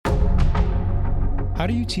How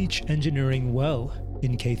do you teach engineering well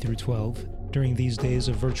in K through 12 during these days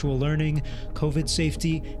of virtual learning, COVID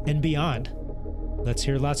safety, and beyond? Let's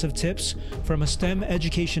hear lots of tips from a STEM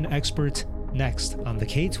education expert next on the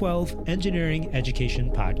K-12 Engineering Education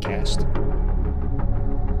Podcast.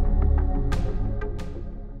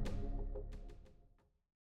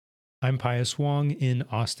 I'm Pius Wong in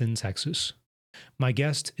Austin, Texas. My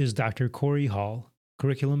guest is Dr. Corey Hall,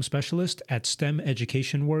 Curriculum Specialist at STEM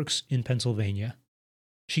Education Works in Pennsylvania.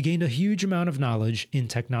 She gained a huge amount of knowledge in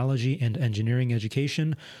technology and engineering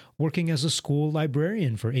education, working as a school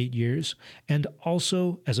librarian for 8 years, and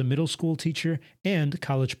also as a middle school teacher and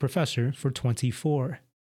college professor for 24.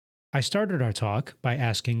 I started our talk by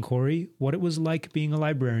asking Corey what it was like being a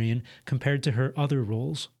librarian compared to her other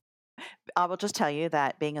roles. I will just tell you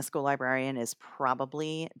that being a school librarian is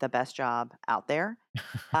probably the best job out there.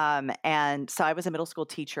 And so I was a middle school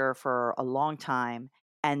teacher for a long time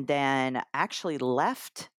and then actually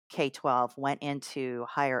left K-12, went into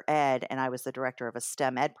higher ed, and I was the director of a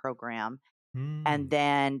STEM ed program. And Hmm.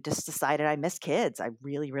 then just decided I missed kids. I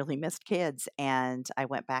really, really missed kids. And I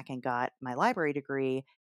went back and got my library degree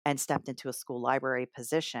and stepped into a school library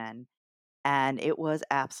position. And it was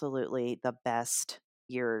absolutely the best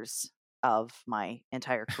years of my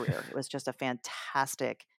entire career. It was just a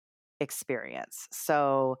fantastic experience.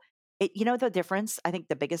 So, the difference, I think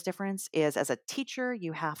the biggest difference is as a teacher,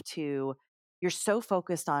 you're so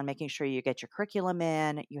focused on making sure you get your curriculum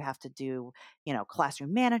in, you have to do,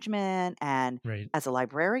 classroom management. And Right. as a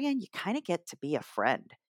librarian, you kind of get to be a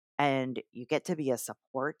friend and you get to be a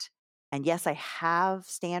support. And yes, I have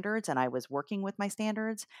standards and I was working with my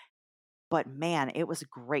standards, but man, it was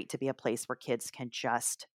great to be a place where kids can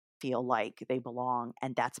just feel like they belong,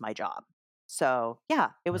 and that's my job. So, yeah,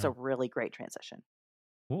 it was a Wow. really great transition.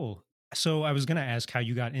 Cool. So I was going to ask how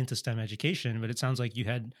you got into STEM education, but it sounds like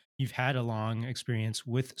you've had a long experience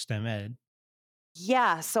with STEM ed.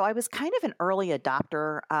 Yeah, so I was kind of an early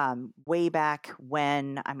adopter way back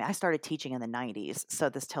when I started teaching in the 90s. So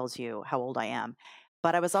this tells you how old I am.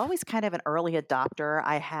 But I was always kind of an early adopter.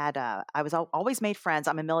 Always made friends.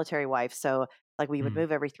 I'm a military wife. So like we would Mm.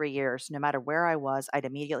 move every 3 years. No matter where I was, I'd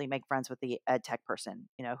immediately make friends with the ed tech person,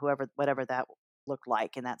 whatever that looked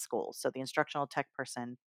like in that school. So the instructional tech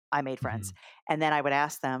person, I made friends. Hmm. And then I would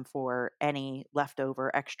ask them for any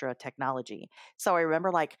leftover extra technology. So I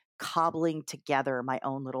remember like cobbling together my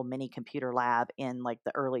own little mini computer lab in like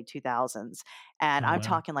the early 2000s. And Oh I'm wow.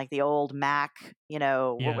 talking like the old Mac,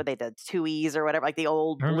 what Yeah. were they, the 2Es or whatever, like the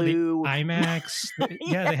old I remember the blue. IMAX.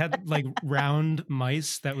 Yeah, Yeah. they had like round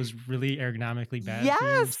mice that was really ergonomically bad for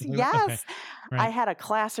you and Yes, stuff like that. Okay. yes. I Right. had a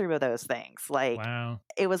classroom of those things. Like Wow.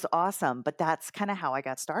 it was awesome. But that's kind of how I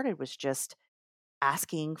got started, was just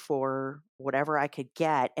asking for whatever I could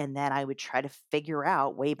get. And then I would try to figure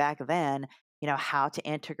out way back then, how to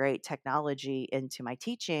integrate technology into my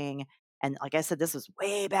teaching. And like I said, this was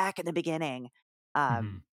way back in the beginning.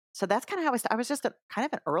 Hmm. So that's kind of how I was just kind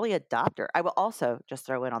of an early adopter. I will also just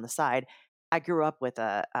throw in on the side. I grew up with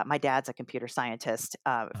my dad's a computer scientist,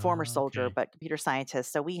 former soldier, Okay. but computer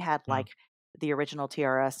scientist. So we had Wow. like the original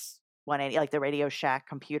TRS 180, like the Radio Shack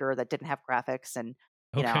computer that didn't have graphics. And,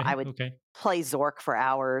 I Okay. would Okay. play Zork for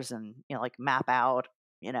hours and, like map out,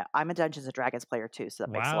 I'm a Dungeons and Dragons player too, so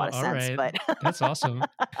that makes a Wow. lot of All sense, right. but That's awesome.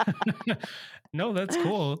 No, that's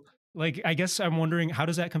cool. Like, I guess I'm wondering, how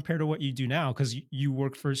does that compare to what you do now? Because you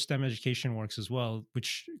work for STEM Education Works as well,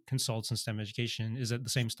 which consults in STEM education. Is it the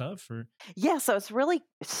same stuff or? yeah, so it's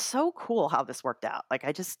so cool how this worked out.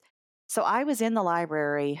 So I was in the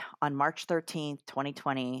library on March 13th,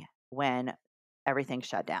 2020 when everything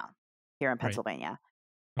shut down here in Right. Pennsylvania.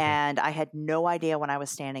 Okay. And I had no idea when I was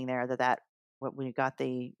standing there when we got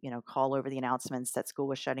the, call over the announcements that school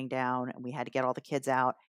was shutting down and we had to get all the kids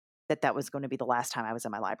out, that was going to be the last time I was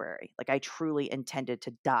in my library. Like I truly intended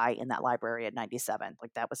to die in that library at 97.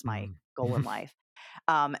 Like that was my Mm. goal in life.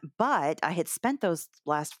 But I had spent those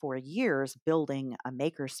last 4 years building a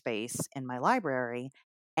makerspace in my library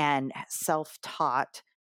and self-taught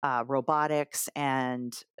robotics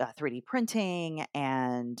and 3D printing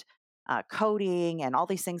and coding and all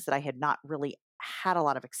these things that I had not really had a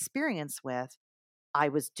lot of experience with. I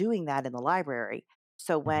was doing that in the library.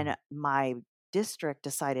 So Mhm. when my district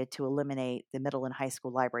decided to eliminate the middle and high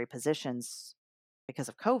school library positions because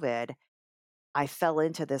of COVID, I fell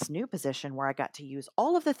into this new position where I got to use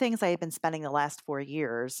all of the things I had been spending the last 4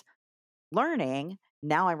 years learning.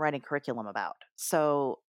 Now I'm writing curriculum about.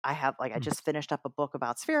 So I Hmm. just finished up a book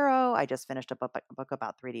about Sphero. I just finished up a book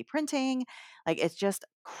about 3D printing. Like it's just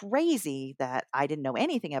crazy that I didn't know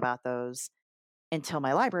anything about those until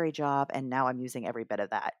my library job. And now I'm using every bit of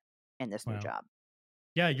that in this new Wow. job.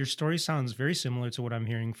 Yeah, your story sounds very similar to what I'm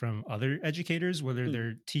hearing from other educators, whether Mm.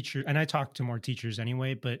 they're teacher and I talk to more teachers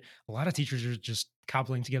anyway, but a lot of teachers are just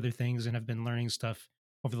cobbling together things and have been learning stuff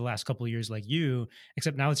over the last couple of years like you,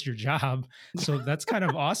 except now it's your job. So that's kind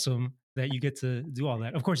of awesome that you get to do all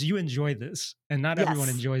that. Of course, you enjoy this, and not everyone Yes.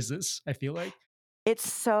 enjoys this, I feel like.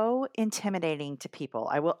 It's so intimidating to people.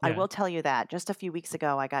 I Yeah. will tell you that. Just a few weeks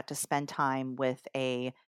ago, I got to spend time with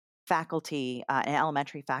a faculty, an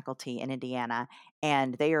elementary faculty in Indiana,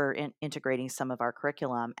 and they are integrating some of our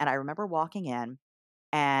curriculum. And I remember walking in,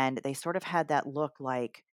 and they sort of had that look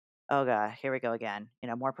like, "Oh god, here we go again. You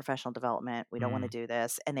know, more professional development. We don't want to Mm, do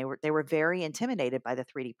this." And they were very intimidated by the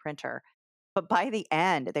 3D printer. But by the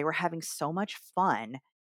end, they were having so much fun.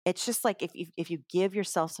 It's just like if you give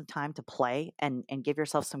yourself some time to play and give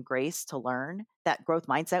yourself some grace to learn that growth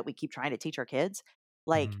mindset we keep trying to teach our kids,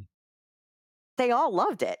 like mhm. they all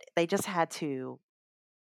loved it. They just had to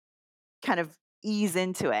kind of ease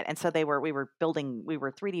into it. And so we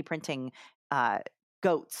were 3D printing uh,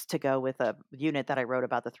 goats to go with a unit that I wrote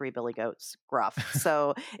about the three Billy Goats gruff.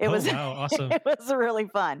 So it Oh, was wow, awesome. it was really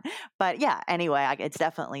fun. But yeah, anyway, it's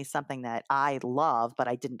definitely something that I love, but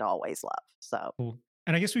I didn't always love. So Cool.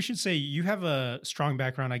 And I guess we should say you have a strong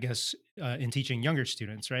background, I guess, in teaching younger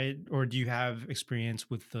students, right? Or do you have experience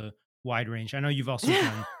with the wide range? I know you've also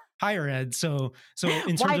done higher ed. So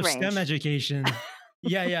in terms wide of STEM range. education,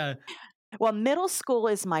 yeah, yeah. Well, middle school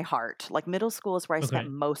is my heart. Like middle school is where I spent Okay.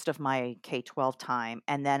 most of my K-12 time,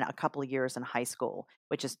 and then a couple of years in high school,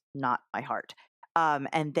 which is not my heart.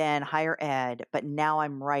 And then higher ed, but now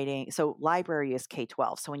I'm writing. So library is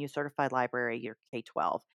K-12. So when you certified library, you're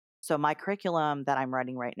K-12. So my curriculum that I'm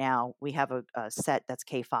writing right now, we have a set that's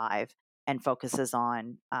K-5 and focuses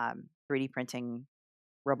on 3D printing,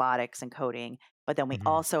 robotics, and coding. But then we Mhm.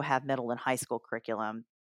 also have middle and high school curriculum,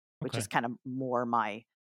 which is Okay. kind of more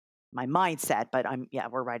my mindset, but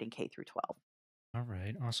we're writing K through 12. All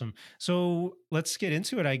right. Awesome. So let's get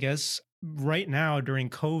into it, I guess. Right now, during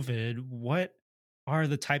COVID, what are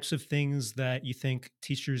the types of things that you think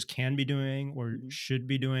teachers can be doing or Mhm. should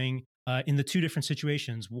be doing in the two different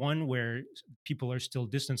situations? One where people are still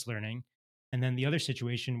distance learning, and then the other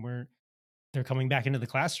situation where they're coming back into the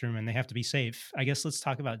classroom and they have to be safe. I guess let's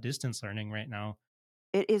talk about distance learning right now.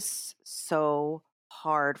 It is so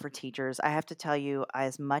hard for teachers. I have to tell you,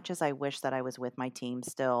 as much as I wish that I was with my team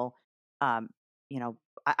still, um, you know,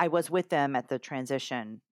 I was with them at the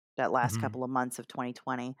transition that last Hmm. couple of months of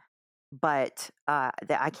 2020, but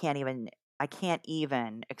I can't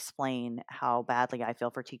even explain how badly I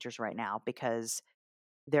feel for teachers right now because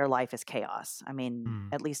their life is chaos. I mean,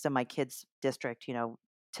 Mm-hmm. at least in my kids' district,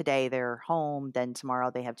 today they're home, then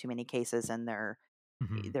tomorrow they have too many cases and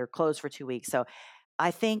they're closed for 2 weeks. So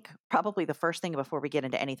I think probably the first thing before we get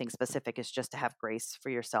into anything specific is just to have grace for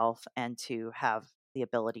yourself and to have the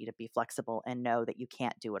ability to be flexible and know that you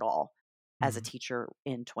can't do it all as a Hmm. teacher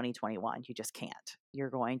in 2021. You just can't. You're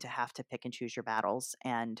going to have to pick and choose your battles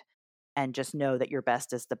and just know that your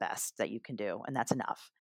best is the best that you can do, and that's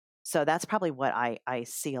enough. So that's probably what I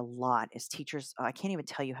see a lot is teachers. I can't even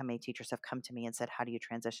tell you how many teachers have come to me and said, "How do you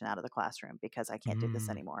transition out of the classroom because I can't do this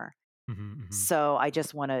Hmm. anymore." Hmm. So I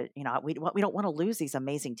just want to, we don't want to lose these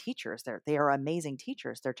amazing teachers. They are amazing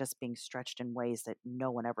teachers. They're just being stretched in ways that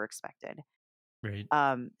no one ever expected. Right.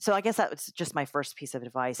 So I guess that's just my first piece of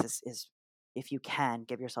advice is if you can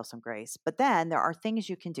give yourself some grace. But then there are things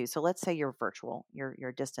you can do. So let's say you're virtual,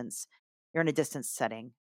 you're distance, you're in a distance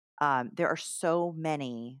setting. There are so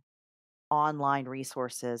many online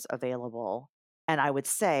resources available, and I would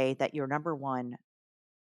say that your number one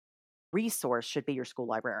resource should be your school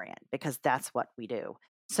librarian because that's what we do.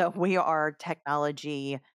 So we are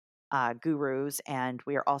technology gurus and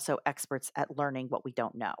we are also experts at learning what we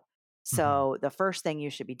don't know. Hmm. So the first thing you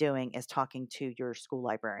should be doing is talking to your school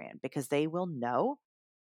librarian because they will know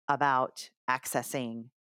about accessing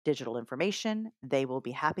digital information. They will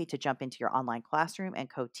be happy to jump into your online classroom and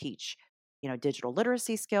co-teach, digital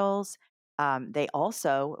literacy skills. They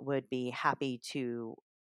also would be happy to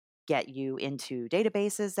get you into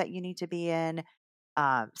databases that you need to be in.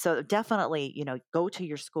 So definitely, go to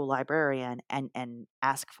your school librarian and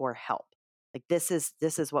ask for help. Like this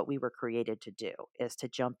is what we were created to do is to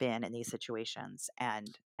jump in these situations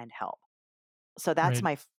and help. So that's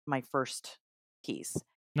Right. my first piece.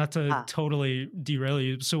 Not to Uh, totally derail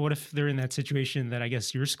you. So what if they're in that situation that I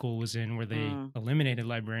guess your school was in where they mm, eliminated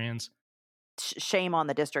librarians? shame on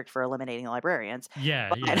the district for eliminating the librarians. Yeah,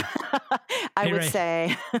 But yeah. I would Right.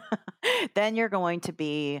 say then you're going to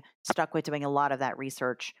be stuck with doing a lot of that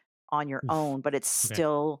research on your Oof. own, but Okay.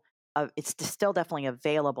 it's still definitely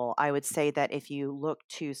available. I would say that if you look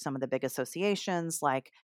to some of the big associations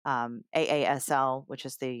like AASL, which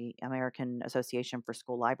is the American Association for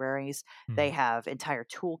School Libraries. They Mm, have entire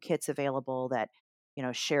toolkits available that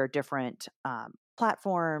share different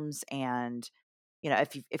platforms. And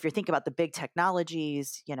if you're thinking about the big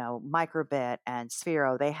technologies, Microbit and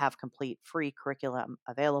Sphero, they have complete free curriculum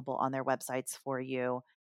available on their websites for you.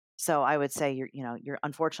 So I would say you're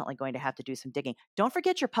unfortunately going to have to do some digging. Don't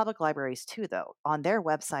forget your public libraries too, though. On their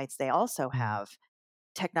websites, they also mm, have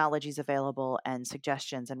technologies available and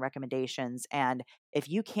suggestions and recommendations. And if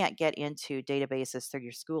you can't get into databases through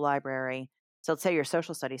your school library, so let's say you're a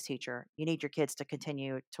social studies teacher, you need your kids to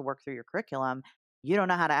continue to work through your curriculum. You don't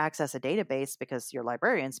know how to access a database because your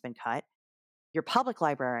librarian's been cut. Your public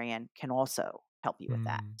librarian can also help you with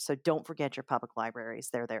that. mm. So don't forget your public libraries.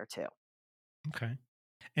 They're there too. Okay.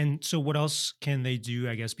 And so, what else can they do,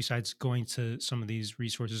 I guess, besides going to some of these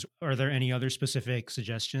resources? Are there any other specific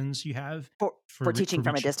suggestions you have For for teaching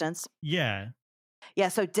from a reaching? distance. Yeah. Yeah,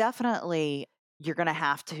 so definitely you're going to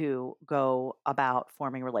have to go about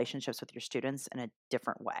forming relationships with your students in a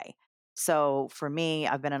different way. So for me,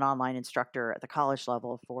 I've been an online instructor at the college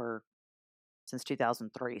level for since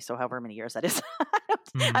 2003, so however many years that is.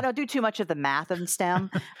 I Mm. don't do too much of the math in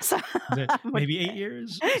STEM. So Is it which maybe 8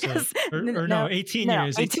 years? So, is or no, no, 18 no,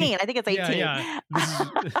 years. 18. 18. I think it's Yeah, 18. yeah. This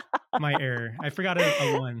is my error. I forgot a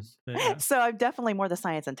one, but yeah. So I'm definitely more the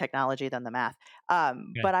science and technology than the math.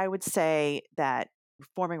 Okay. But I would say that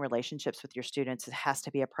forming relationships with your students has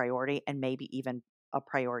to be a priority, and maybe even a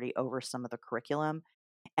priority over some of the curriculum.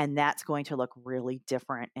 And that's going to look really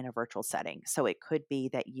different in a virtual setting. So it could be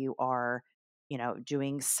that you are,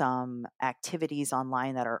 doing some activities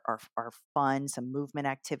online that are fun, some movement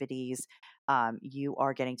activities. You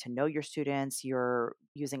are getting to know your students. You're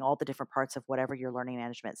using all the different parts of whatever your learning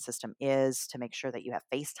management system is to make sure that you have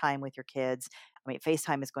FaceTime with your kids. I mean,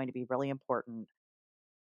 FaceTime is going to be really important.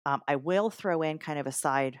 I will throw in kind of a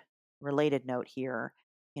side related note here.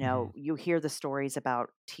 Hmm. You hear the stories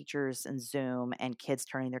about teachers and Zoom and kids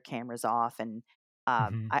turning their cameras off. And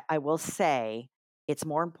Hmm. I will say it's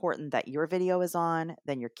more important that your video is on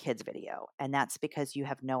than your kid's video. And that's because you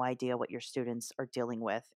have no idea what your students are dealing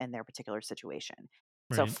with in their particular situation.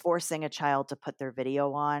 So Right. forcing a child to put their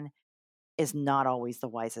video on is not always the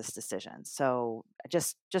wisest decision. So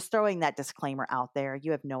just throwing that disclaimer out there,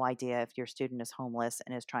 you have no idea if your student is homeless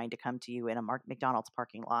and is trying to come to you in a McDonald's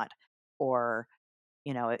parking lot, or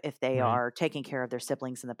if they Right. are taking care of their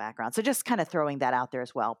siblings in the background. So just kind of throwing that out there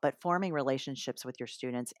as well, but forming relationships with your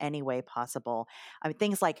students any way possible. I mean,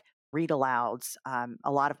 things like read alouds.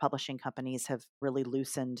 A lot of publishing companies have really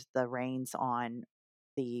loosened the reins on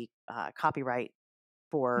the copyright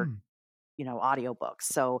for Hmm. audiobooks.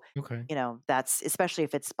 So, Okay. that's especially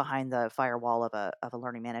if it's behind the firewall of a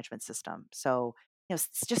learning management system. So,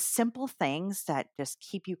 it's just simple things that just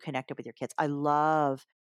keep you connected with your kids. I love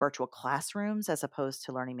virtual classrooms as opposed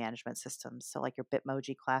to learning management systems. So like your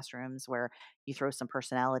Bitmoji classrooms where you throw some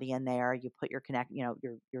personality in there, you put your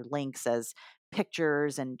links as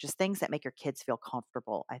pictures and just things that make your kids feel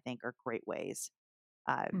comfortable, I think are great ways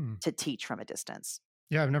Hmm. to teach from a distance.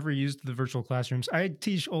 Yeah, I've never used the virtual classrooms. I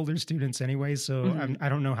teach older students anyway, so Mhm. I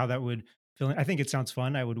don't know how that would feel. I think it sounds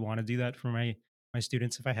fun. I would want to do that for my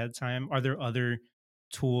students if I had time. Are there other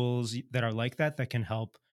tools that are like that that can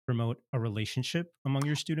help promote a relationship among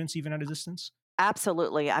your students even at a distance?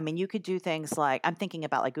 Absolutely. I mean, you could do things like I'm thinking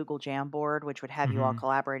about like Google Jamboard, which would have you all Hmm.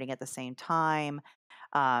 collaborating at the same time.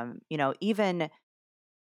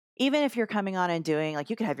 Even if you're coming on and doing like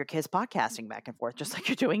you could have your kids podcasting back and forth, just like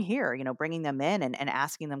you're doing here. Bringing them in and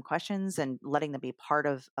asking them questions and letting them be part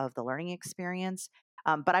of the learning experience.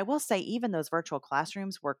 But I will say, even those virtual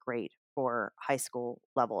classrooms work great for high school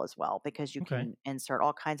level as well because you Okay. can insert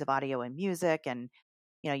all kinds of audio and music, and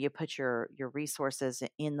you put your resources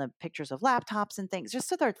in the pictures of laptops and things just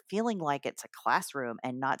so they're feeling like it's a classroom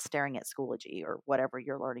and not staring at Schoology or whatever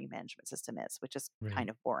your learning management system is, which is Right. kind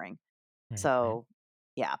of boring. Right. Right. So,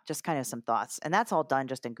 yeah, just kind of some thoughts. And that's all done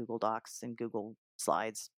just in Google Docs and Google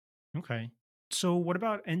Slides. Okay. So what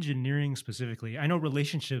about engineering specifically? I know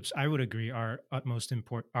relationships, I would agree, are of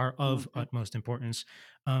Mhm, utmost importance.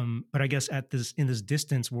 But I guess at this in this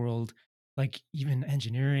distance world, like even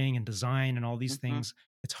engineering and design and all these mhm. things,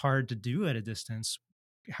 it's hard to do at a distance.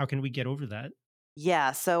 How can we get over that?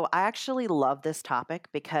 Yeah, so I actually love this topic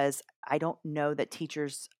because I don't know that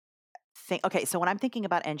teachers think okay, so when I'm thinking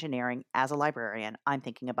about engineering as a librarian, I'm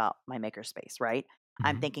thinking about my makerspace, right?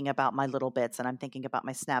 I'm Hmm. thinking about my little bits and I'm thinking about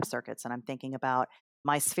my snap circuits and I'm thinking about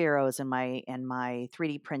my spheros and my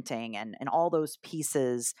 3D printing and all those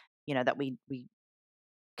pieces, that we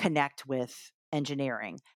connect with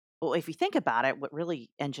engineering. Well, if you think about it, what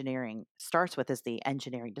really engineering starts with is the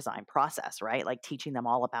engineering design process, right? Like teaching them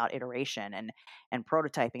all about iteration and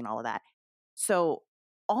prototyping and all of that. So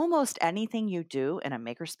almost anything you do in a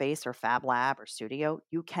makerspace or fab lab or studio,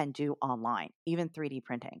 you can do online, even 3D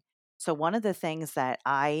printing. So one of the things that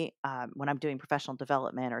when I'm doing professional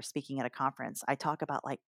development or speaking at a conference, I talk about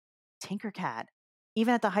like Tinkercad,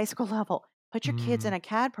 even at the high school level. Put your kids in Mm, a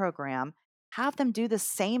CAD program, have them do the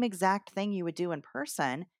same exact thing you would do in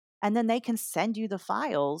person, and then they can send you the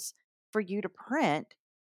files for you to print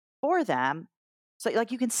for them. So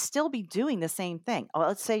like you can still be doing the same thing. Oh,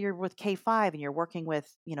 let's say you're with K-5 and you're working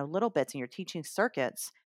with, little bits and you're teaching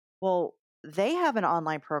circuits. Well, they have an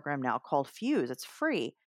online program now called Fuse. It's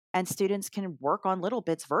free and students can work on little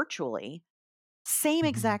bits virtually. Same mhm,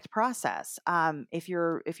 exact process. If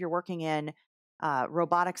you're working in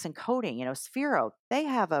robotics and coding, Sphero, they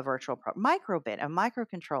have a microbit of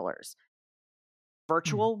microcontrollers,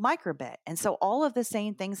 mm. virtual microbit. And so all of the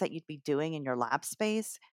same things that you'd be doing in your lab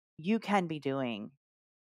space, you can be doing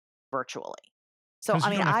virtually. So, Because I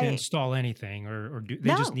you mean, don't have to I install anything or do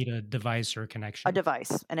they just no, need a device or a a connection?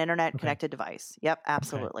 device, an internet Okay, connected device. Yep,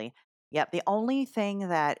 okay. absolutely. Yep. The only thing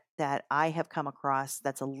that I have come across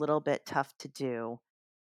that's a little bit tough to do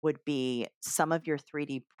would be some of your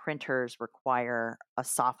 3D printers require a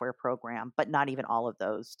software program, but not even all of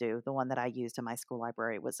those do. The one that I used in my school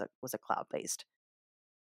library was a cloud-based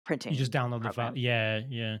You printing just download the file. program. Yeah,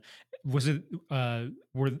 yeah. Was it,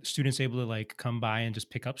 were students able to, like, come by and just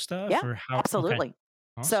pick up stuff Yeah, or how okay, absolutely.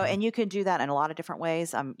 So, awesome. and you can do that in a lot of different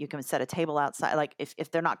ways. You can set a table outside. Like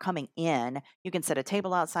if they're not coming in, you can set a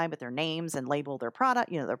table outside with their names and label their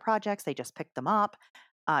product, their projects. They just pick them up.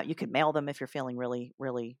 You can mail them if you're feeling really,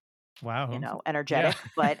 really Wow. Yeah. energetic,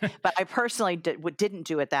 but I personally didn't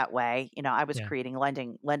do it that way. I was Yeah, creating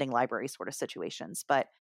lending library sort of situations. But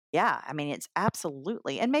yeah, I mean, it's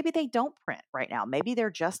absolutely, and maybe they don't print right now. Maybe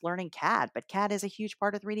they're just learning CAD, but CAD is a huge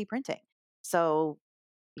part of 3D printing. So,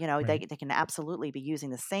 they right. they can absolutely be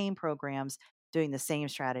using the same programs, doing the same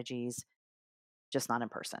strategies, just not in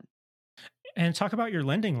person. And talk about your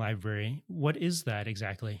lending library. What is that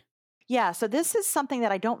exactly? Yeah, so this is something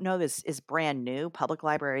that I don't know is brand new. Public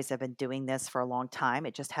libraries have been doing this for a long time.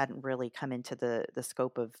 It just hadn't really come into the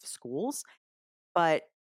scope of schools. But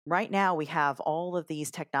right now, we have all of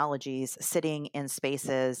these technologies sitting in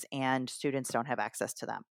spaces, and students don't have access to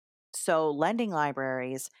them. So, lending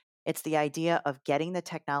libraries, it's the idea of getting the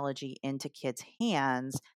technology into kids'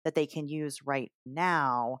 hands that they can use right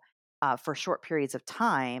now for short periods of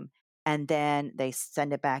time. And then they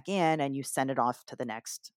send it back in, and you send it off to the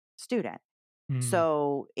next student. Mm,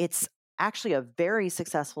 So, it's actually a very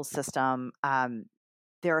successful system.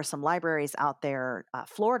 There are some libraries out there.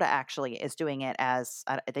 Florida actually is doing it as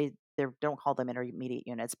they don't call them intermediate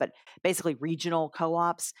units, but basically regional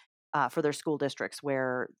co-ops for their school districts,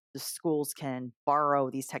 where the schools can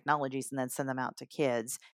borrow these technologies and then send them out to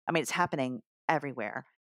kids. I mean, it's happening everywhere.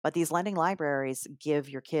 But these lending libraries give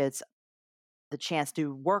your kids the chance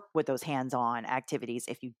to work with those hands-on activities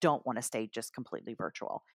if you don't want to stay just completely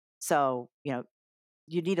virtual. So,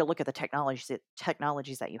 you need to look at the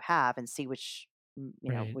technologies that you have and see which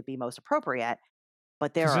right. would be most appropriate.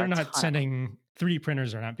 But there Because are they're a not ton of them. sending 3D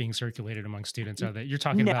printers are not being circulated among students, are they? You're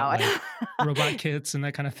talking No, about, like, robot kits and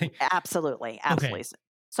that kinda thing? absolutely, Okay, absolutely.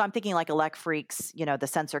 So I'm thinking like Elect Freaks, the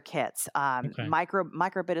sensor kits. okay.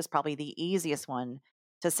 Microbit is probably the easiest one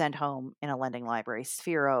to send home in a lending library.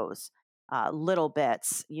 Spheros, little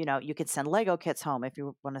bits. You could send Lego kits home if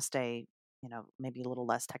you want to stay, maybe a little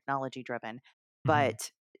less technology driven. Mhm.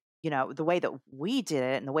 But the way that we did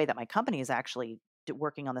it, and the way that my company is actually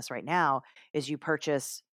working on this right now, is you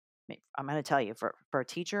purchase. I'm going to tell you, for a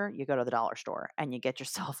teacher, you go to the dollar store and you get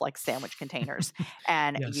yourself like sandwich containers,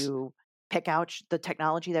 and Yes. you pick out the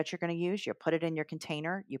technology that you're going to use. You put it in your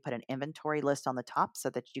container. You put an inventory list on the top so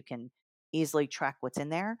that you can easily track what's in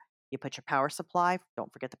there. You put your power supply.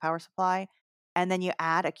 Don't forget the power supply. And then you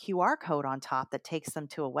add a QR code on top that takes them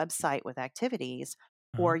to a website with activities,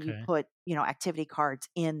 or you Okay. put, activity cards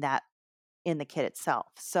in the kit itself.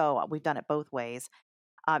 So we've done it both ways.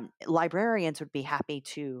 Librarians would be happy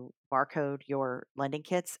to barcode your lending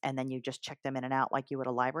kits and then you just check them in and out like you would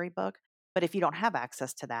a library book. But if you don't have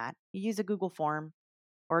access to that, you use a Google form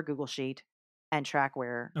or a Google sheet and track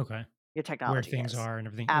where Okay. your Where technology things is. are and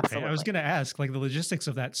everything. Okay. I was Absolutely. gonna ask, like, the logistics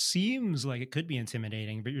of that seems like it could be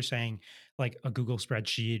intimidating, but you're saying, like, a Google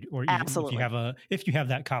spreadsheet, or even Absolutely. if you have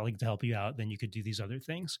that colleague to help you out, then you could do these other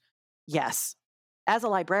things. Yes. As a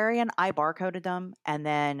librarian, I barcoded them and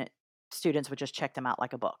then students would just check them out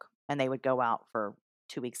like a book and they would go out for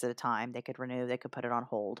 2 weeks at a time. They could renew, they could put it on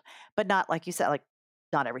hold, but not like you said, like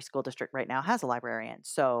not every school district right now has a librarian.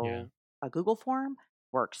 Yeah. So a Google form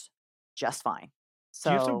works just fine. Do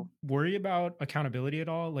you have to So worry about accountability at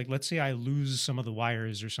all? Like, let's say I lose some of the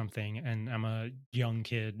wires or something and I'm a young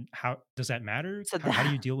kid. How does that matter? so How do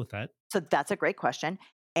you that deal with that? So that's a great question.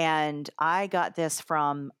 And I got this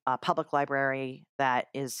from a public library that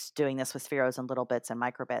is doing this with spheros and little bits and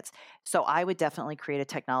microbits. So I would definitely create a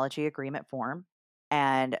technology agreement form,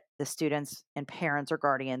 and the students and parents or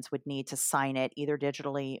guardians would need to sign it either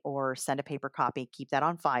digitally or send a paper copy, keep that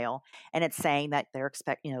on file. And it's saying that they're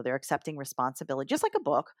accepting responsibility, just like a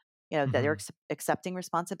book, that they're Mhm. accepting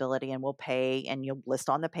responsibility and will pay, and you'll list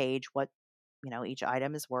on the page what, each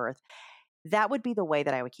item is worth. That would be the way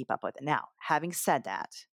that I would keep up with it. Now, having said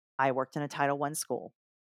that, I worked in a Title I school,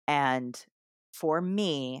 and for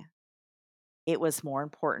me, it was more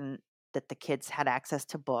important that the kids had access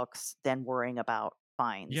to books than worrying about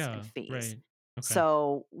fines and Yeah, fees. right. Okay.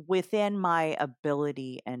 So, within my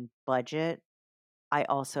ability and budget, I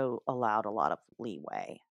also allowed a lot of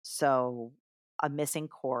leeway. So, a missing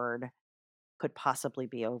cord could possibly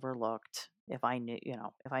be overlooked if I knew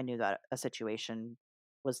that a situation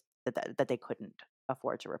was that they couldn't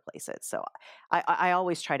afford to replace it. So I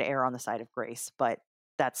always try to err on the side of grace, but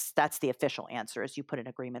that's the official answer is you put an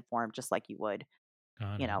agreement form just like you would,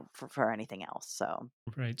 Got it. for anything else. So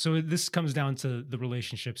Right. So this comes down to the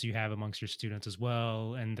relationships you have amongst your students as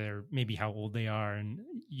well, and their maybe how old they are, and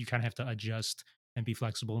you kind of have to adjust and be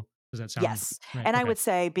flexible. Does that sound yes, right? and I Okay. would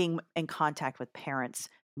say being in contact with parents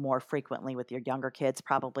more frequently with your younger kids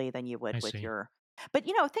probably than you would I with see. your but,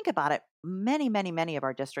 think about it, many, many, many of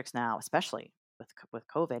our districts now, especially with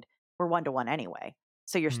COVID, we're one-to-one anyway.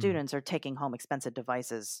 So your Mm, students are taking home expensive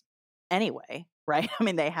devices anyway, right? I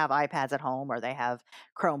mean, they have iPads at home or they have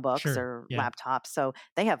Chromebooks sure. or Yeah. laptops, so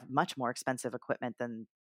they have much more expensive equipment than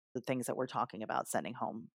the things that we're talking about sending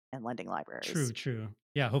home and lending True, libraries. true.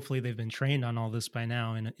 Yeah, hopefully they've been trained on all this by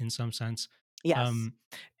now in some sense. Yes. Um,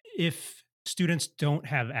 if students don't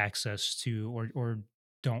have access to or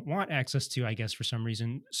don't want access to, I guess for some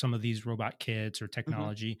reason, some of these robot kits or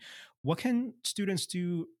Mhm. technology, what can students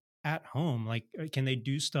do at home? Like, can they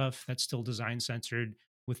do stuff that's still design centered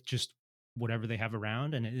with just whatever they have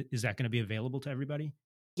around? And is that going to be available to everybody?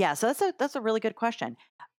 Yeah, so that's a really good question.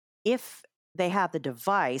 If they have the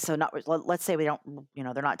device, so not let's say we don't,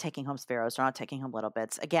 they're not taking home Sparrows, they're not taking home Little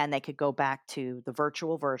Bits. Again, they could go back to the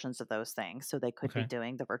virtual versions of those things. So they could be Okay.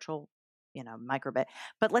 doing the virtual, microbit.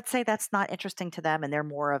 But let's say that's not interesting to them and they're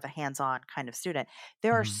more of a hands-on kind of student.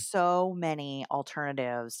 There are Mhm. so many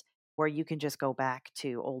alternatives where you can just go back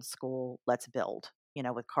to old school, let's build,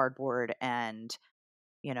 with cardboard and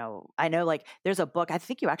I know, like, there's a book, I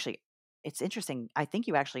think you actually it's interesting, I think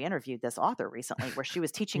you actually interviewed this author recently where she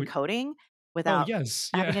was teaching Wait, coding oh without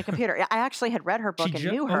yes, yeah. having a computer. Yeah, I actually had read her She book and just.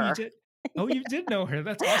 knew Oh, you her. did. Oh, you did know her.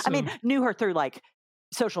 That's I mean, awesome. knew her through, like,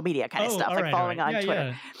 social media kinda Oh, stuff, like all following right. on Yeah, Twitter.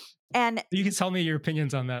 yeah. And You can tell me your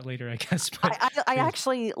opinions on that later, I guess, but I yes.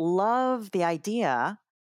 actually love the idea,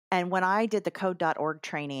 and when I did the code.org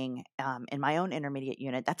training, in my own intermediate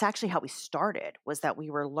unit, that's actually how we started, was that we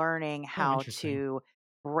were learning Oh, how interesting. to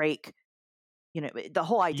break. The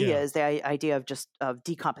whole idea Yeah. is the idea of just of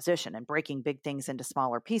decomposition and breaking big things into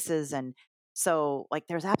smaller pieces. And so, like,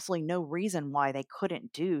 there's absolutely no reason why they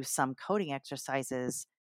couldn't do some coding exercises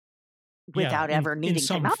Yeah, without ever in needing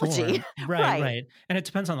some technology. form. Right, Right. right. And it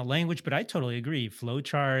depends on the language, but I totally agree.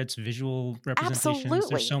 Flowcharts, visual representations,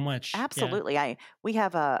 there's so Absolutely. much. Yeah. Absolutely. We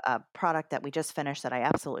have a product that we just finished that I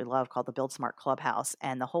absolutely love called the Build Smart Clubhouse.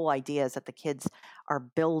 And the whole idea is that the kids are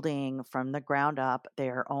building from the ground up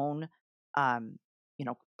their own um,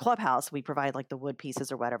 clubhouse. We provide like the wood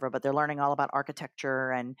pieces or whatever, but they're learning all about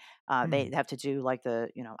architecture and they Hmm. have to do like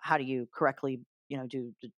how do you correctly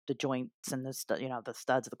do the joints and the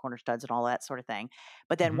studs, the corner studs, and all that sort of thing.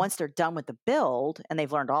 But then Hmm. once they're done with the build and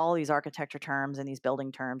they've learned all these architecture terms and these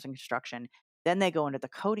building terms and construction, then they go into the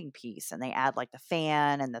coding piece and they add like the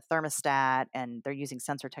fan and the thermostat, and they're using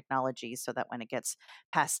sensor technology so that when it gets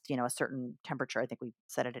past, a certain temperature, I think we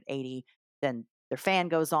set it at 80, then their fan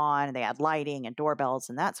goes on and they add lighting and doorbells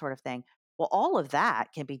and that sort of thing. Well, all of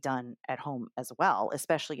that can be done at home as well,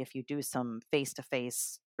 especially if you do some face to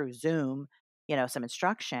face through Zoom, some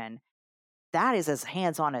instruction. That is as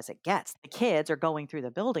hands on as it gets. The kids are going through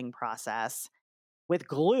the building process with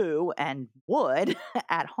glue and wood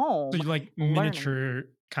at So home you like learning. miniature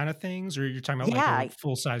kind of things, or you're talking about like a Yeah.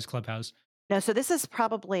 full size clubhouse? No, so this is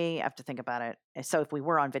probably, I have to think about it. So if we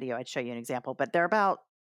were on video, I'd show you an example, but they're about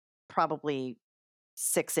probably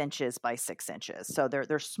 6 inches by 6 inches. So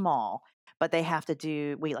they're small, but they have to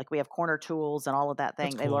do we have corner tools and all of that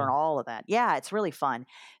That's thing. They learn cool. all of that. Yeah, it's really fun.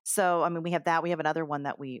 So I mean, we have that. We have another one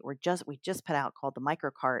that we just put out called the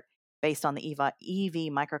microcart, based on the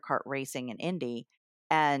EV microcart racing in Indy,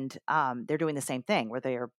 and they're doing the same thing where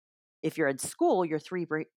they're if you're at school, you're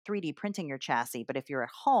 3D printing your chassis, but if you're at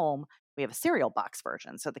home, we have a cereal box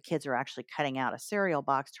version. So the kids are actually cutting out a cereal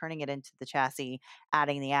box, turning it into the chassis,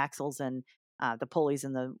 adding the axles and the pulleys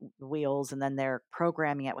and the wheels, and then they're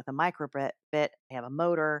programming it with a micro bit. They have a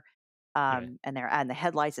motor, Yeah. and they're adding the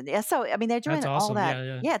headlights. And yeah, so I mean, they're That's doing all awesome. that. Yeah,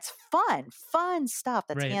 yeah. Yeah, it's fun stuff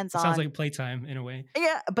that's Right. hands It sounds on. like playtime in a way.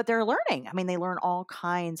 Yeah, but they're learning. I mean, they learn all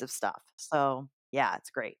kinds of stuff. So yeah, it's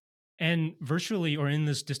great. And virtually or in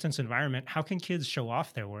this distance environment, how can kids show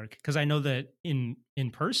off their work? Because I know that in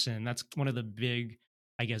person, that's one of the big,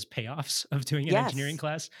 I guess, payoffs of doing an engineering Yes.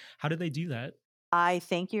 class. How do they do that? I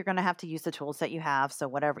think you're gonna have to use the tools that you have. So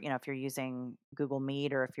whatever, if you're using Google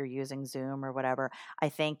Meet or if you're using Zoom or whatever, I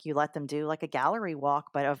think you let them do like a gallery walk,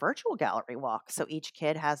 but a virtual gallery walk. So each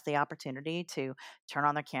kid has the opportunity to turn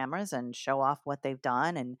on their cameras and show off what they've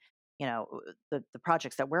done. And the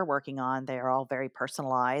projects that we're working on, they are all very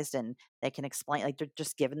personalized, and they can explain, like, they're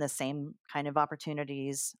just given the same kind of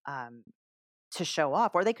opportunities to show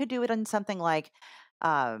off. Or they could do it in something like,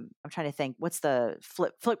 I'm trying to think, what's the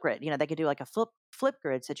flip grid? They could do like a flip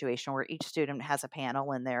grid situation where each student has a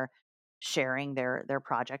panel and they're sharing their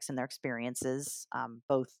projects and their experiences,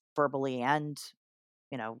 both verbally and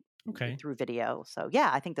you know Okay. through video. So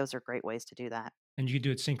yeah, I think those are great ways to do that. And you could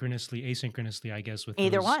do it synchronously, asynchronously, I guess, with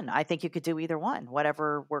Either those. one. I think you could do either one.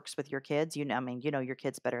 Whatever works with your kids. I mean, you know your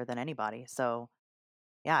kids better than anybody. So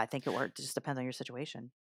yeah, I think it works. It just depends on your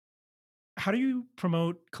situation. How do you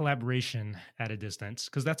promote collaboration at a distance?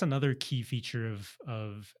 Because that's another key feature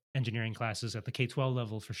of engineering classes at the K-12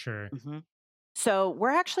 level for sure. hmm So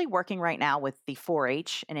we're actually working right now with the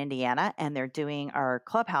 4-H in Indiana, and they're doing our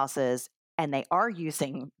clubhouses, and they are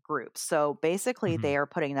using groups. So basically, Mhm. they are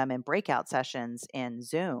putting them in breakout sessions in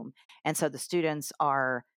Zoom. And so the students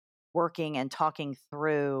are working and talking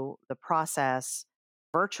through the process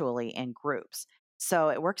virtually in groups. So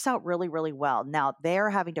it works out really, really well. Now they're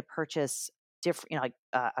having to purchase different, like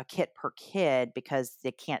a kit per kid because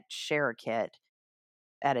they can't share a kit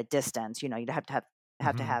at a distance. You'd have to have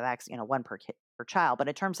Mhm. one per kid per child. But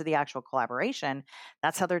in terms of the actual collaboration,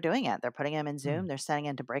 that's how they're doing it. They're putting them in Zoom. Mm. They're sending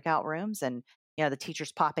into breakout rooms, and the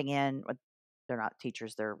teachers popping in. They're not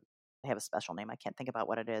teachers. They have a special name. I can't think about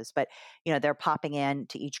what it is, but they're popping in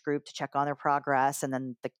to each group to check on their progress, and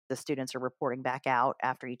then the students are reporting back out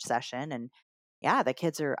after each session. And yeah, the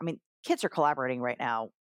kids are. I mean, kids are collaborating right now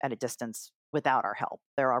at a distance without our help.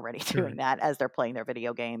 They're already doing Sure. that as they're playing their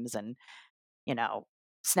video games and you know,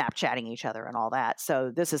 Snapchatting each other and all that.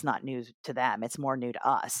 So this is not new to them. It's more new to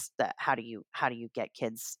us that how do you get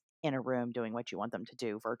kids in a room doing what you want them to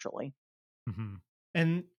do virtually? Mhm.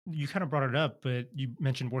 And you kind of brought it up, but you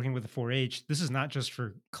mentioned working with the 4-H. This is not just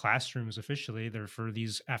for classrooms officially, they're for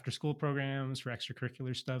these after school programs, for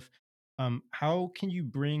extracurricular stuff. How can you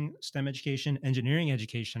bring STEM education, engineering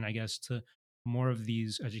education, I guess, to more of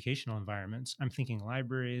these educational environments? I'm thinking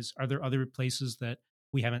libraries. Are there other places that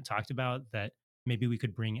we haven't talked about that maybe we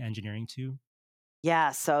could bring engineering to?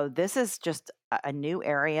 Yeah, so this is just a new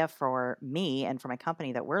area for me and for my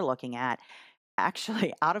company that we're looking at.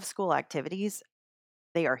 Actually, out of school activities,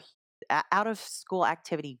 they are out of school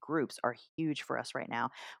activity groups are huge for us right now.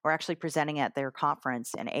 We're actually presenting at their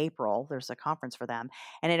conference in April. There's a conference for them,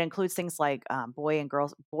 and it includes things like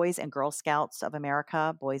Boys and Girl Scouts of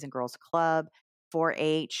America, Boys and Girls Club,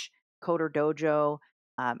 4-H, Coder Dojo,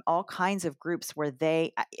 all kinds of groups where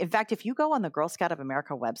in fact, if you go on the Girl Scout of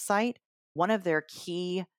America website, one of their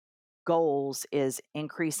key goals is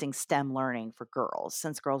increasing STEM learning for girls,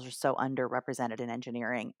 since girls are so underrepresented in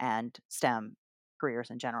engineering and STEM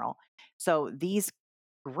careers in general. So these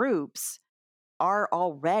groups are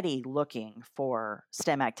already looking for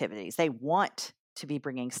STEM activities. They want to be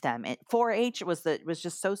bringing STEM in. 4-H was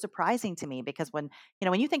just so surprising to me because when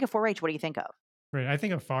you think of 4-H, what do you think of? Right. I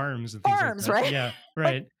think of farms and things like Farms, that. right? Yeah. Like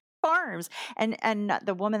Right. farms. And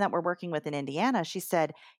the woman that we're working with in Indiana, she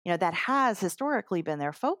said, that has historically been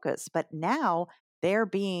their focus, but now they're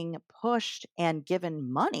being pushed and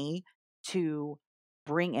given money to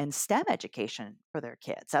bring in STEM education for their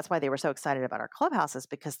kids. That's why they were so excited about our clubhouses,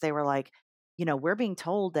 because they were like, we're being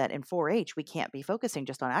told that in 4-H we can't be focusing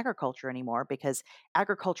just on agriculture anymore, because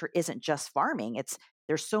agriculture isn't just farming.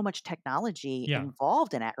 There's so much technology Yeah.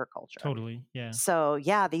 involved in agriculture. Totally. Yeah. So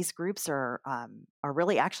yeah, these groups are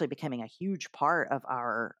really actually becoming a huge part of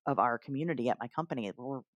our community at my company.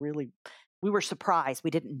 We're really we were surprised.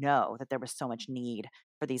 We didn't know that there was so much need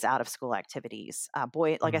for these out of school activities.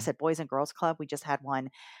 Like I Mhm. said, Boys and Girls Club, we just had one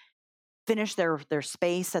finish their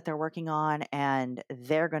space that they're working on, and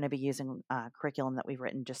they're going to be using curriculum that we've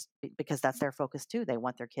written because that's their focus too. They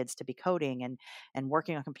want their kids to be coding and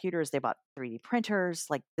working on computers. They bought 3D printers.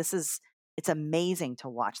 Like it's amazing to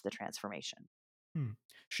watch the transformation. Hmm.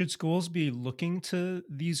 Should schools be looking to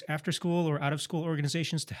these after school or out of school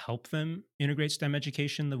organizations to help them integrate STEM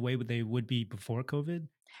education the way they would be before COVID? Do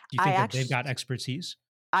you I think that they've actually got expertise?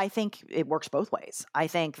 I think it works both ways. I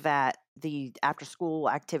think that the after school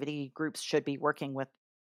activity groups should be working with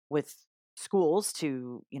schools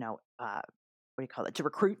to, what do you call it, to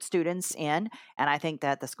recruit students in. And I think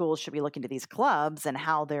that the schools should be looking to these clubs and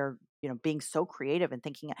how they're, being so creative and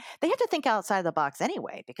thinking they have to think outside the box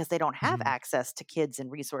anyway, because they don't have Mhm. access to kids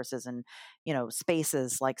and resources and,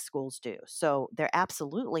 spaces like schools do. So they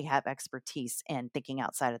absolutely have expertise in thinking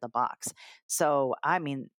outside of the box. So, I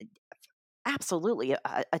mean, absolutely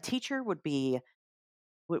a teacher would be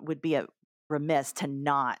a remiss to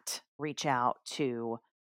not reach out to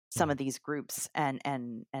some Yeah. of these groups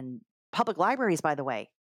and public libraries, by the way,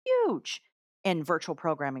 huge in virtual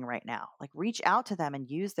programming right now. Like reach out to them and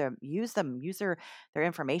use their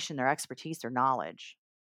information, their expertise, their knowledge.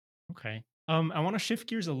 Okay. I want to shift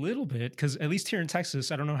gears a little bit because at least here in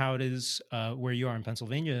Texas, I don't know how it is where you are in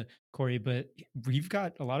Pennsylvania, Corey, but we've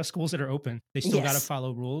got a lot of schools that are open. They still got to Yes.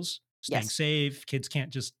 follow rules, staying Yes. safe. Kids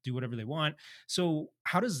can't just do whatever they want. So,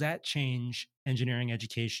 how does that change engineering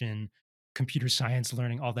education, computer science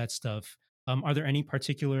learning, all that stuff? Are there any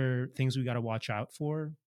particular things we got to watch out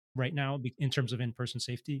for right now in terms of in person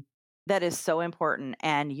safety? That is so important.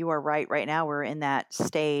 And you are right. Right now, we're in that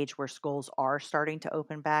stage where schools are starting to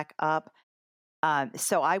open back up.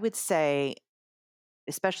 So I would say,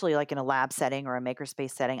 especially like in a lab setting or a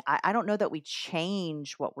makerspace setting, I don't know that we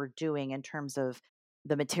change what we're doing in terms of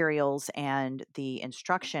the materials and the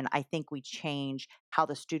instruction. I think we change how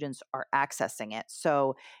the students are accessing it.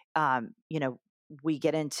 So, we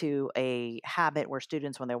get into a habit where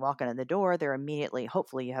students, when they're walking in the door, they're immediately,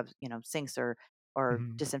 hopefully, you have, sinks or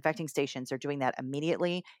Mhm. disinfecting stations. They're doing that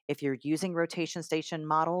immediately. If you're using rotation station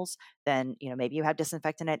models, then maybe you have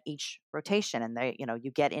disinfectant at each rotation, and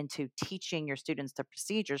you get into teaching your students the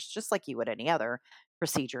procedures just like you would any other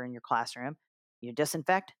procedure in your classroom. You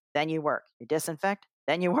disinfect, then you work. You disinfect,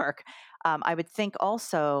 then you work. I would think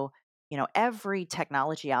also, every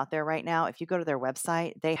technology out there right now, if you go to their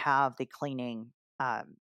website, they have the cleaning,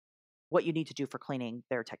 what you need to do for cleaning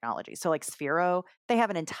their technology. So like Sphero, they have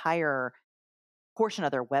an entire portion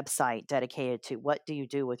of their website dedicated to what do you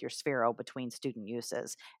do with your Sphero between student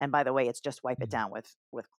uses. And by the way, it's just wipe it Mhm. down with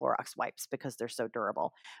Clorox wipes because they're so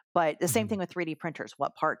durable. But the same thing Mhm. with 3D printers.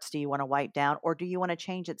 What parts do you want to wipe down, or do you want to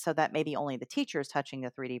change it so that maybe only the teacher is touching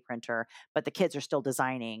the 3D printer, but the kids are still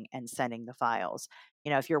designing and sending the files?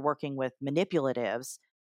 If you're working with manipulatives,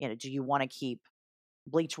 do you want to keep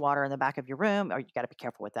bleach water in the back of your room, or you got to be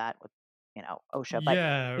careful with that with OSHA, but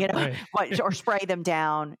Yeah, you know right. or spray them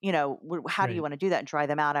down. How do you Right. want to do that and dry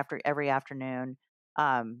them out after every afternoon?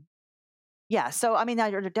 um yeah, so I mean,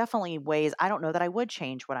 there are definitely ways. I don't know that I would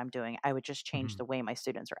change what I'm doing. I would just change Mhm. the way my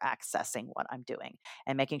students are accessing what I'm doing,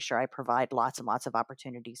 and making sure I provide lots and lots of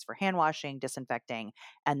opportunities for hand washing, disinfecting,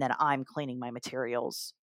 and then I'm cleaning my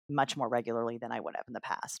materials much more regularly than I would have in the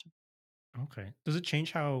past. Okay. Does it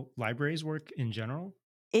change how libraries work in general?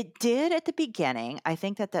 It did at the beginning. I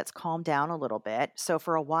think that that's calmed down a little bit. So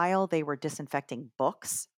for a while they were disinfecting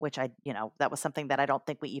books, which that was something that I don't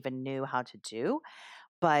think we even knew how to do.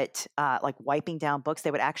 But like wiping down books,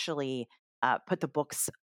 they would actually put the books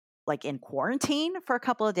like in quarantine for a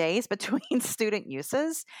couple of days between student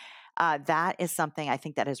uses. That is something I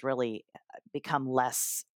think that has really become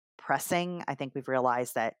less pressing. I think we've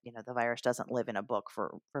realized that the virus doesn't live in a book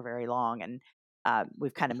for very long, and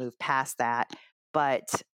we've kind of moved past that.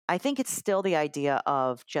 But I think it's still the idea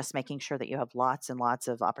of just making sure that you have lots and lots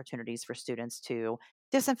of opportunities for students to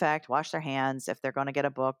disinfect, wash their hands if they're going to get a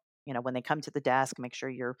book. When they come to the desk, make sure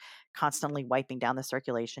you're constantly wiping down the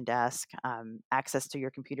circulation desk. Access to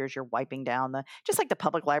your computers, you're wiping down just like the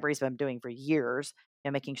public libraries have been doing for years,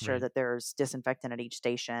 making sure Right. that there's disinfectant at each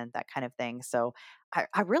station, that kind of thing. So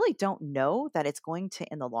I really don't know that it's going to,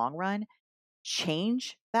 in the long run,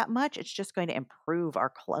 change that much. It's just going to improve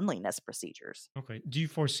our cleanliness procedures. Okay. Do you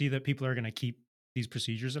foresee that people are going to keep these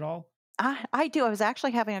procedures at all? I do. I was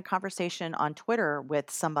actually having a conversation on Twitter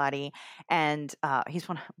with somebody, and he's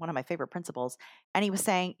one of my favorite principals. And he was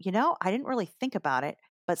saying, I didn't really think about it,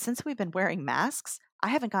 but since we've been wearing masks, I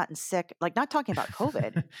haven't gotten sick. Like, not talking about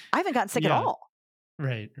COVID, I haven't gotten sick at Yeah. all.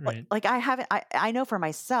 Right, Like right. like, I haven't I know for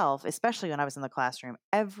myself, especially when I was in the classroom,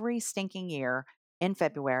 every stinking year in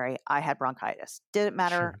February, I had bronchitis. Didn't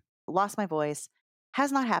matter, Sure. lost my voice.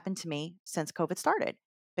 Has not happened to me since COVID started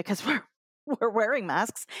because we're wearing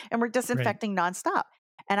masks and we're Right. disinfecting nonstop.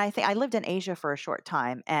 And I think I lived in Asia for a short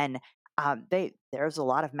time, and, there's a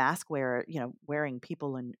lot of mask wearing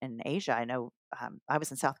people in Asia. I know, I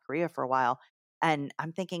was in South Korea for a while, and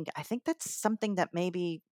I'm thinking, I think that's something that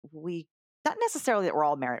maybe we not necessarily that we're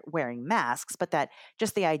all wearing masks, but that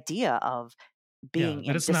just the idea of Yeah, being,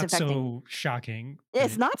 that it's not disinfecting, so shocking,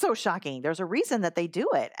 it's right? not so shocking. There's a reason that they do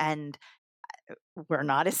it, and we're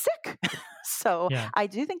not as sick. So Yeah. I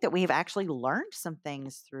do think that we've actually learned some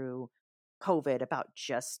things through COVID about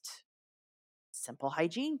just simple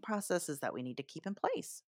hygiene processes that we need to keep in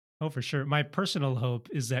place. Oh, for sure. My personal hope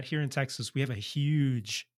is that here in Texas, we have a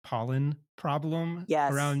huge pollen problem Yes.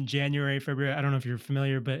 around January, February. I don't know if you're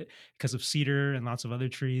familiar, but because of cedar and lots of other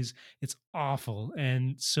trees, it's awful.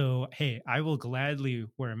 And so, hey, I will gladly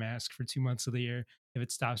wear a mask for 2 months of the year if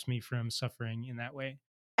it stops me from suffering in that way.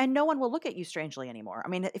 And no one will look at you strangely anymore. I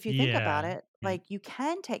mean, if you think about Yeah. it, Right. like, you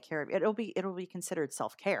can take care of it. It'll be considered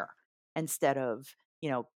self-care instead of,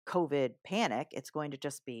 COVID panic. It's going to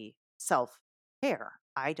just be self-care.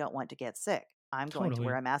 I don't want to get sick. I'm going to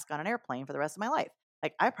wear Totally. a mask on an airplane for the rest of my life.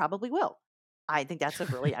 Like, I probably will. I think that's a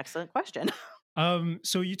really excellent question.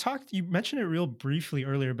 So you mentioned it real briefly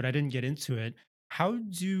earlier, but I didn't get into it. How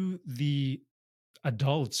do the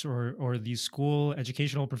adults or these school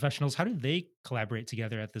educational professionals, how do they collaborate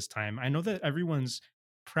together at this time? I know that everyone's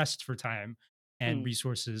pressed for time and Mm.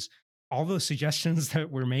 resources. All those suggestions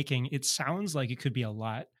that we're making, it sounds like it could be a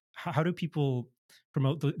lot. How do people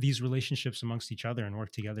promote these relationships amongst each other and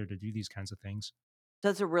work together to do these kinds of things?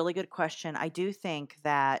 That's a really good question. I do think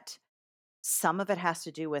that some of it has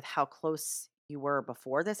to do with how close you were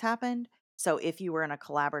before this happened. So if you were in a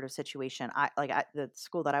collaborative situation, at the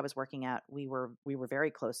school that I was working at, we were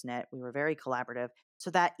very close knit, we were very collaborative.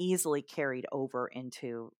 So that easily carried over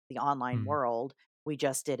into the online Hmm. world. We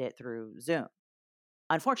just did it through Zoom.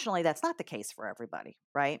 Unfortunately, that's not the case for everybody,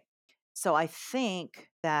 right? So I think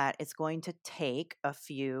that it's going to take a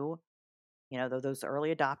few, those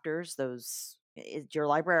early adopters, your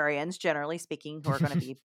librarians, generally speaking, who are going to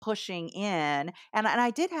be pushing in, and I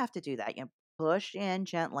did have to do that. Push in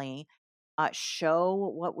gently, show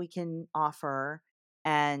what we can offer,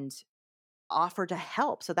 and offer to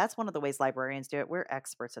help. So that's one of the ways librarians do it. We're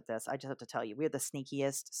experts at this. I just have to tell you, we're the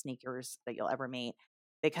sneakiest sneakers that you'll ever meet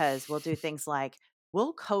because we'll do things like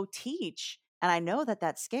we'll co-teach, and I know that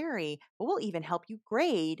that's scary, but we'll even help you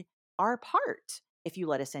grade our part if you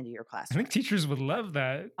let us into your I think classroom. teachers would love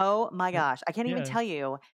that. Oh my Uh, gosh, I can't even Yeah. tell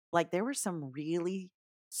you, like, there were some really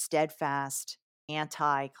steadfast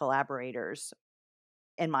anti-collaborators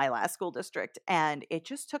in my last school district, and it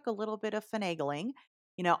just took a little bit of finagling.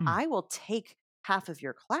 Hmm. I will take half of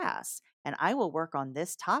your class and I will work on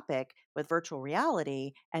this topic with virtual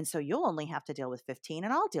reality, and so you'll only have to deal with 15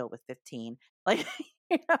 and I'll deal with 15. Like,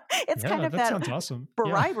 it's kind Yeah, of that that sounds awesome.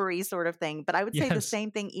 Yeah. bribery sort of thing, but I would say the Yes.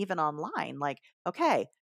 same thing even online. Like, okay,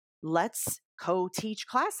 let's co-teach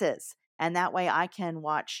classes, and that way I can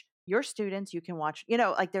watch your students, you can watch,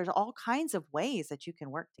 like, there's all kinds of ways that you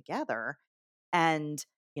can work together. And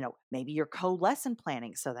maybe you're co-lesson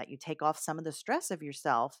planning so that you take off some of the stress of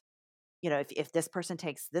yourself. If this person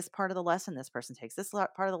takes this part of the lesson, this person takes this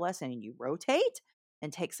part of the lesson, and you rotate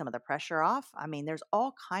and take some of the pressure off. I mean, there's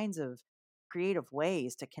all kinds of creative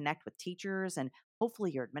ways to connect with teachers, and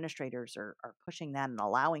hopefully your administrators are pushing that and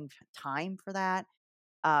allowing time for that.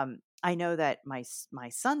 I know that my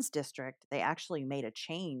son's district, they actually made a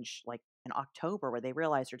change like in October where they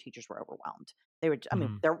realized their teachers were overwhelmed. They were, I mean,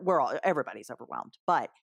 Mhm. everybody's overwhelmed,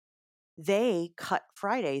 but they cut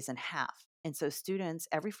Fridays in half. And so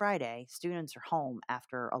every Friday, students are home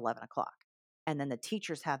after 11 o'clock. And then the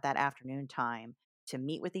teachers have that afternoon time to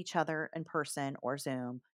meet with each other in person or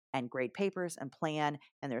Zoom and grade papers and plan.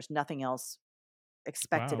 And there's nothing else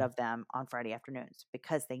expected Wow. of them on Friday afternoons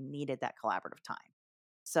because they needed that collaborative time.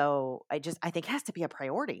 So I think it has to be a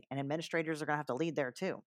priority, and administrators are going to have to lead there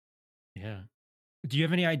too. Yeah. Do you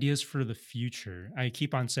have any ideas for the future? I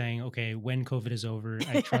keep on saying, okay, when COVID is over,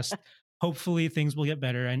 I trust hopefully things will get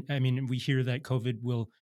better. I mean, we hear that COVID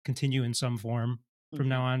will continue in some form from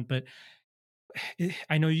now Mhm. on, but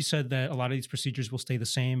I know you said that a lot of these procedures will stay the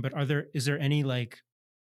same, but is there any like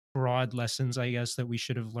broad lessons, I guess, that we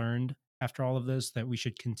should have learned after all of this that we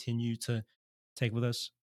should continue to take with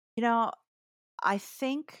us? You know, I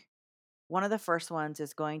think one of the first ones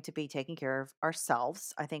is going to be taking care of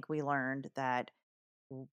ourselves. I think we learned that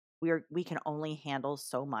we can only handle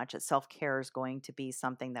so much. That self care is going to be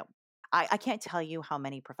something that I can't tell you how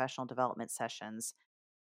many professional development sessions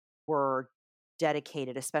were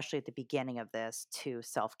dedicated, especially at the beginning of this, to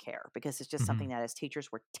self care because it's just something Hmm. that as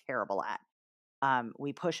teachers we're terrible at.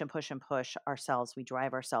 We push and push and push ourselves. We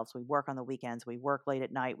drive ourselves. We work on the weekends. We work late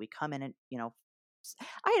at night. We come in and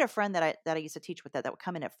I had a friend that I used to teach with that would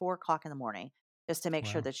come in at 4 o'clock in the morning just to make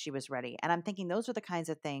sure Wow. that she was ready. And I'm thinking those are the kinds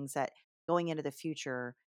of things that going into the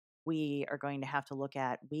future we are going to have to look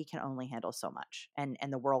at. We can only handle so much, and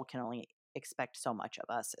the world can only expect so much of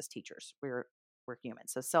us as teachers. We're human,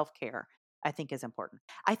 so self care I think is important.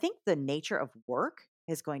 I think the nature of work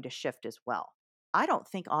is going to shift as well. I don't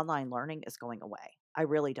think online learning is going away. I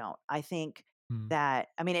really don't. I think Mm. that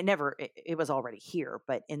I mean, it was already here,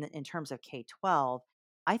 but in terms of K-12,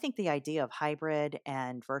 I think the idea of hybrid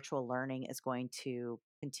and virtual learning is going to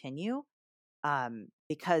continue,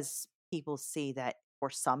 because people see that for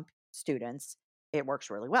some students, it works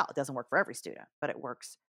really well. It doesn't work for every student, but it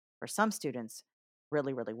works for some students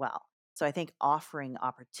really, really well. So I think offering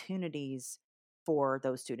opportunities for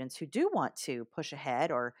those students who do want to push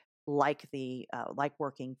ahead or like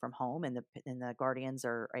working from home and the guardians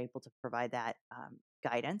are able to provide that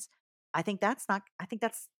guidance. I think that's not. I think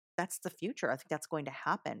that's the future. I think that's going to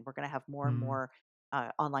happen. We're going to have more and Mm. more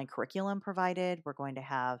online curriculum provided. We're going to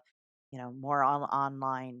have more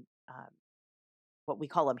online, what we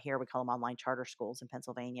call them here, we call them online charter schools in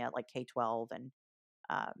Pennsylvania, like K-12 and,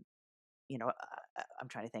 um, I'm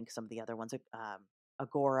trying to think of some of the other ones,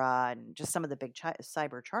 Agora and just some of the big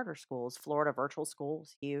cyber charter schools. Florida Virtual School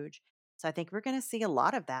is huge. So I think we're going to see a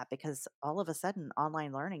lot of that because all of a sudden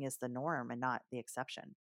online learning is the norm and not the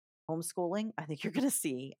exception. Homeschooling, I think you're going to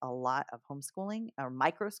see a lot of homeschooling or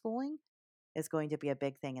microschooling is going to be a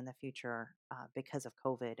big thing in the future because of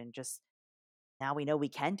COVID and just now we know we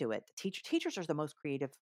can do it. Teachers are the most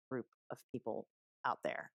creative group of people out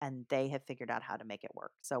there, and they have figured out how to make it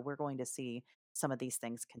work. So we're going to see some of these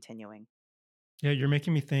things continuing. Yeah, you're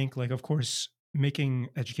making me think, like, of course, making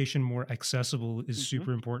education more accessible is Mhm.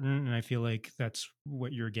 super important. And I feel like that's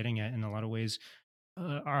what you're getting at in a lot of ways.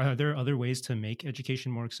 Are there other ways to make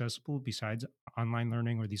education more accessible besides online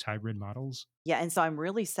learning or these hybrid models? Yeah, and so I'm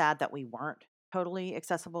really sad that we weren't totally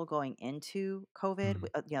accessible going into COVID.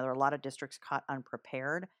 Mm. There are a lot of districts caught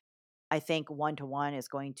unprepared. I think one to one is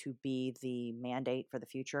going to be the mandate for the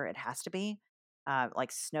future. It has to be.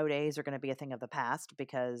 Like snow days are going to be a thing of the past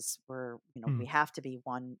because we Mm. have to be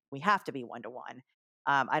one. We have to be one to one.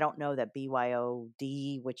 I don't know that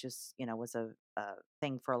BYOD, which is was a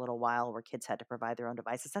thing for a little while where kids had to provide their own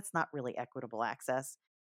devices. That's not really equitable access.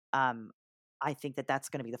 um, I think that that's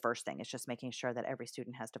going to be the first thing. It's just making sure that every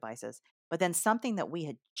student has devices. But then something that we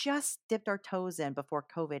had just dipped our toes in before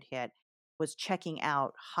COVID hit was checking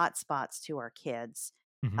out hotspots to our kids.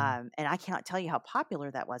 Hmm. And I cannot tell you how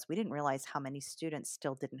popular that was. We didn't realize how many students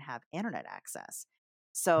still didn't have internet access.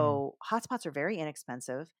 Mm. So hotspots are very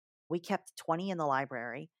inexpensive. We kept 20 in the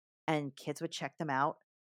library, and kids would check them out.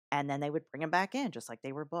 And then they would bring them back in just like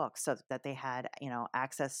they were books so that they had,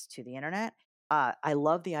 access to the internet. I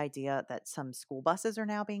love the idea that some school buses are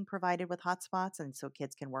now being provided with hotspots, and so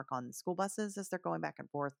kids can work on the school buses as they're going back and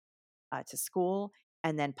forth to school.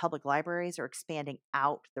 And then public libraries are expanding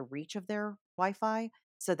out the reach of their Wi-Fi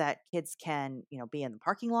so that kids can, be in the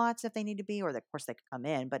parking lots if they need to be, or of course they could come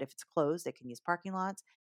in. But if it's closed, they can use parking lots.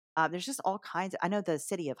 There's just all kinds. I know the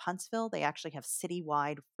city of Huntsville, they actually have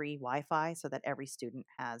citywide free Wi-Fi so that every student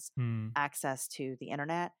has Mm. access to the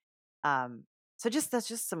internet. So just that's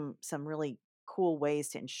just some really cool ways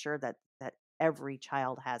to ensure that every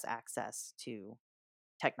child has access to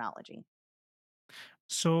technology.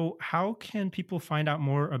 So, how can people find out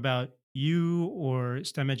more about you or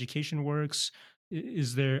STEM Education Works?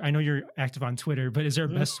 Is there, I know you're active on Twitter, but is there a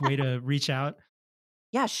best way to reach out?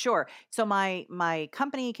 Yeah, sure. So my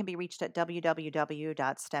company can be reached at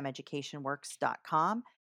www.stemeducationworks.com.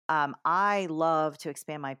 I love to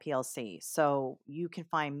expand my PLC. So you can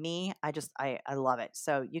find me. I love it.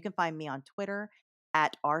 So you can find me on Twitter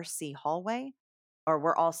at RC Hallway, or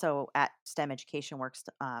we're also at STEM Education Works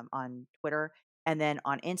on Twitter. And then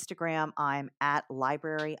on Instagram, I'm at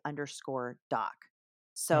library_doc. Oh,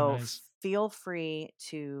 So nice. feel free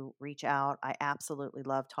to reach out. I absolutely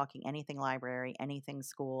love talking anything library, anything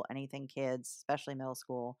school, anything kids, especially middle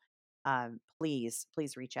school. Please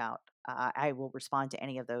reach out. I will respond to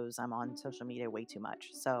any of those. I'm on social media way too much.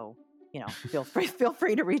 So, feel free, feel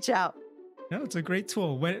free to reach out. No, it's a great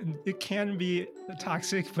tool. When it can be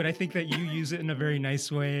toxic, but I think that you use it in a very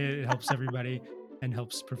nice way. It helps everybody and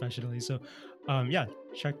helps professionally. So, yeah,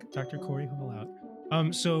 check Dr. Corey Hall out.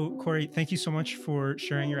 So Corey, thank you so much for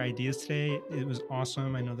sharing your ideas today. It was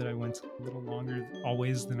awesome. I know that I went a little longer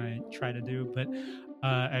always than I try to do, but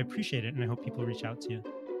I appreciate it, and I hope people reach out to you.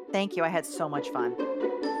 Thank you. I had so much fun.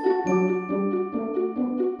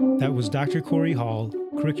 That was Dr. Corey Hall,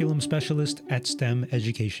 Curriculum Specialist at STEM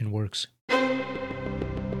Education Works. The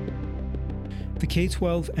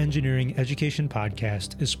K-12 Engineering Education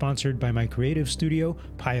Podcast is sponsored by my creative studio,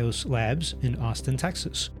 Pios Labs, in Austin,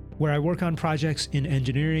 Texas, where I work on projects in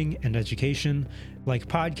engineering and education, like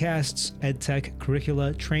podcasts, edtech,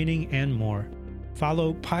 curricula, training, and more.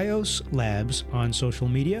 Follow Pios Labs on social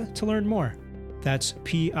media to learn more. That's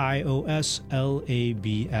PIOSLABS.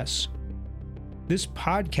 This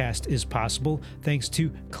podcast is possible thanks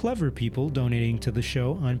to clever people donating to the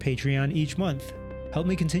show on Patreon each month. Help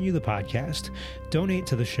me continue the podcast. Donate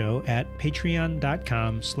to the show at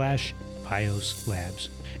patreon.com/PiosLabs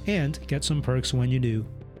and get some perks when you do.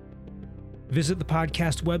 Visit the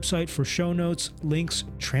podcast website for show notes, links,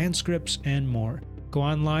 transcripts, and more. Go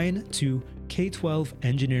online to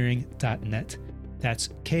k12engineering.net. That's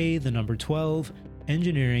K12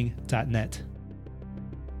 engineering.net.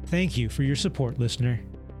 Thank you for your support, listener.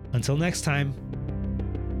 Until next time.